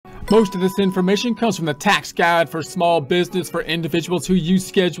Most of this information comes from the Tax Guide for Small Business for Individuals Who Use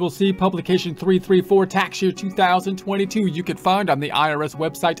Schedule C, publication 334, tax year 2022. You can find on the IRS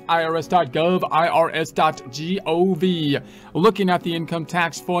website, irs.gov, irs.gov. Looking at the income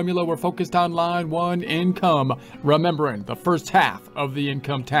tax formula, we're focused on line 1, income. Remembering, the first half of the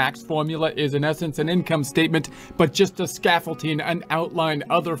income tax formula is in essence an income statement, but just a scaffolding and outline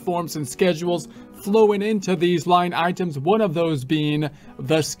other forms and schedules flowing into these line items, one of those being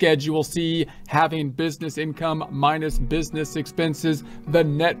the Schedule C, having business income minus business expenses, the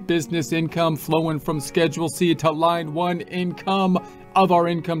net business income flowing from Schedule C to line 1, income of our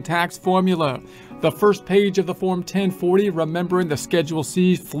income tax formula. The first page of the Form 1040, remembering the Schedule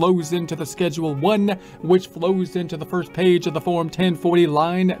C flows into the Schedule 1, which flows into the first page of the Form 1040,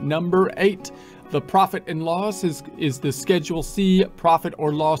 line number 8. The profit and loss is the Schedule C, profit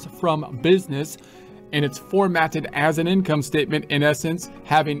or loss from business, and it's formatted as an income statement, in essence,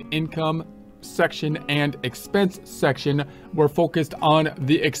 having income section and expense section. We're focused on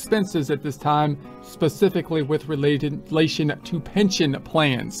the expenses at this time, specifically with relation to pension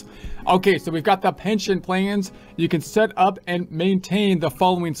plans. Okay, so we've got the pension plans. You can set up and maintain the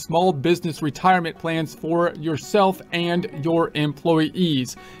following small business retirement plans for yourself and your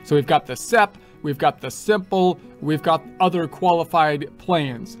employees. So we've got the SEP, we've got the simple, we've got other qualified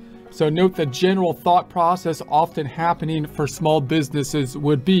plans. So note the general thought process often happening for small businesses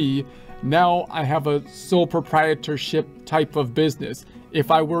would be, now I have a sole proprietorship type of business. If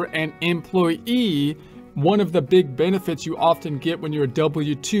I were an employee, one of the big benefits you often get when you're a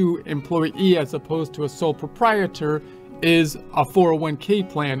W-2 employee as opposed to a sole proprietor is a 401k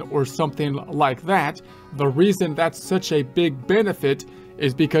plan or something like that. The reason that's such a big benefit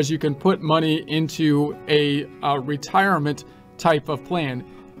is because you can put money into a retirement type of plan,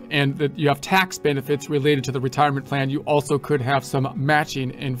 and that you have tax benefits related to the retirement plan. You also could have some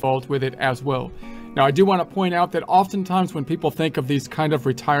matching involved with it as well. Now, I do want to point out that oftentimes when people think of these kind of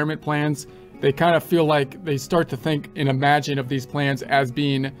retirement plans, they kind of feel like they start to think and imagine of these plans as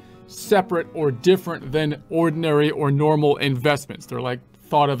being separate or different than ordinary or normal investments. They're like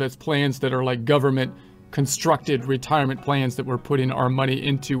thought of as plans that are like government constructed retirement plans that we're putting our money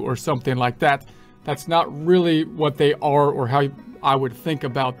into or something like that. That's not really what they are or how I would think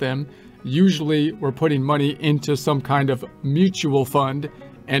about them. Usually we're putting money into some kind of mutual fund,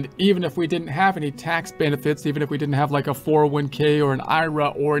 and even if we didn't have any tax benefits, even if we didn't have like a 401k or an IRA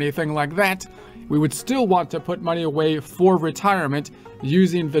or anything like that, we would still want to put money away for retirement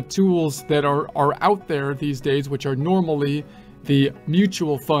using the tools that are out there these days, which are normally the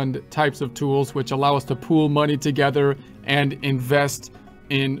mutual fund types of tools, which allow us to pool money together and invest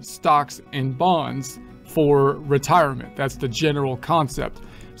in stocks and bonds for retirement. That's the general concept.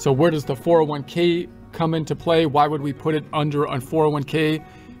 So where does the 401k come into play? Why would we put it under a 401k?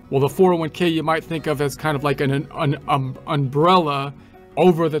 Well, the 401k you might think of as kind of like an umbrella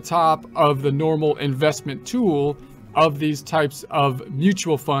over the top of the normal investment tool of these types of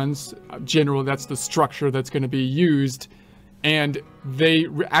mutual funds. Generally, that's the structure that's going to be used. And they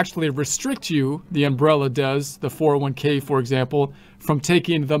actually restrict you, the umbrella does, the 401k, for example, from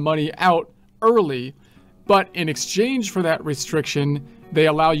taking the money out early. But in exchange for that restriction, they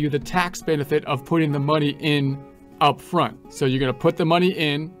allow you the tax benefit of putting the money in up front. So you're going to put the money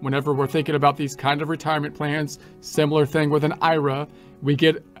in whenever we're thinking about these kind of retirement plans. Similar thing with an IRA. We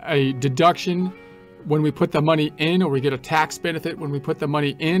get a deduction when we put the money in, or we get a tax benefit when we put the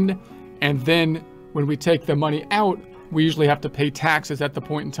money in. And then when we take the money out, we usually have to pay taxes at the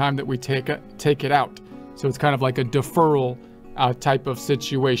point in time that we take it out. So it's kind of like a deferral type of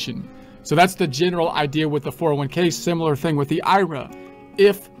situation. So that's the general idea with the 401k. Similar thing with the IRA.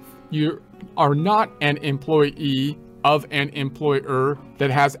 If you are not an employee of an employer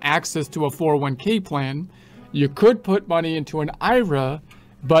that has access to a 401k plan, you could put money into an IRA,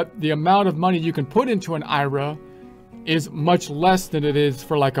 but the amount of money you can put into an IRA is much less than it is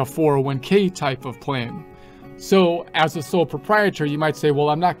for like a 401k type of plan. So as a sole proprietor, you might say, well,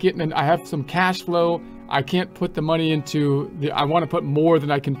 I'm not getting I have some cash flow. I can't put the money into I want to put more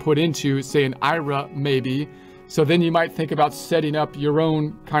than I can put into, say, an IRA maybe. So then you might think about setting up your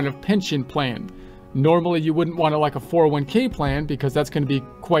own kind of pension plan. Normally you wouldn't want like a 401k plan because that's going to be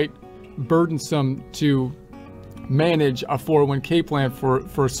quite burdensome to manage a 401k plan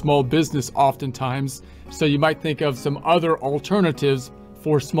for a small business oftentimes. So you might think of some other alternatives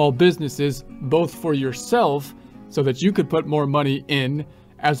for small businesses, both for yourself so that you could put more money in,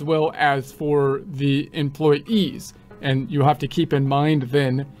 as well as for the employees. And you have to keep in mind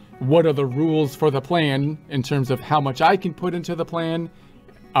then, what are the rules for the plan in terms of how much I can put into the plan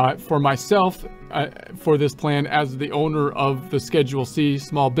For myself, for this plan as the owner of the Schedule C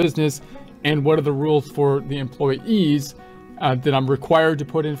small business, and what are the rules for the employees that I'm required to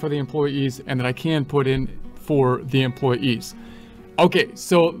put in for the employees and that I can put in for the employees. Okay,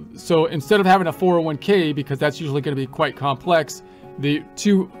 so instead of having a 401k, because that's usually going to be quite complex, the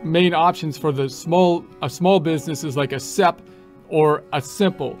two main options for a small business is like a SEP or a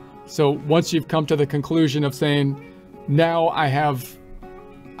simple. So once you've come to the conclusion of saying, now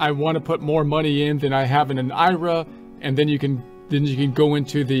I want to put more money in than I have in an IRA, and then you can go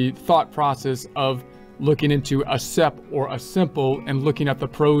into the thought process of looking into a SEP or a simple and looking at the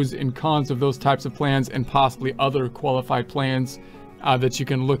pros and cons of those types of plans and possibly other qualified plans that you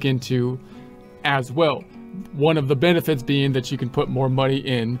can look into as well. One of the benefits being that you can put more money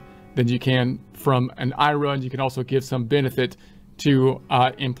in than you can from an IRA, and you can also give some benefit to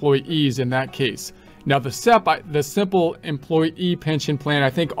employees in that case. Now the SEP, the Simple Employee Pension Plan, I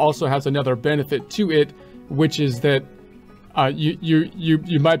think also has another benefit to it, which is that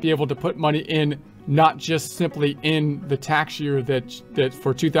you might be able to put money in not just simply in the tax year that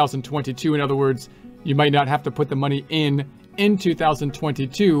for 2022. In other words, you might not have to put the money in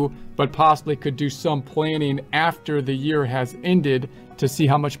 2022, but possibly could do some planning after the year has ended to see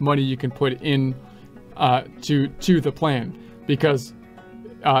how much money you can put in to the plan. Because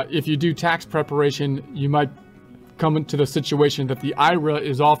if you do tax preparation, you might come into the situation that the IRA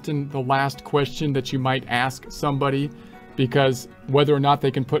is often the last question that you might ask somebody, because whether or not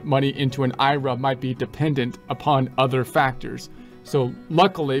they can put money into an IRA might be dependent upon other factors. So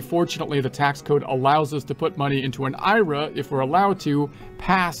luckily, fortunately, the tax code allows us to put money into an IRA if we're allowed to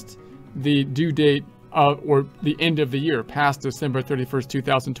past the due date or the end of the year, past December 31st,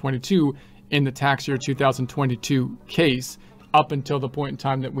 2022 in the tax year 2022 case, up until the point in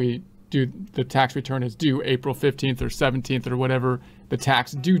time that the tax return is due, April 15th or 17th or whatever the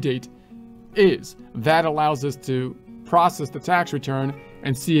tax due date is. That allows us to process the tax return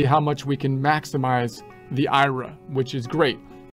and see how much we can maximize the IRA, which is great.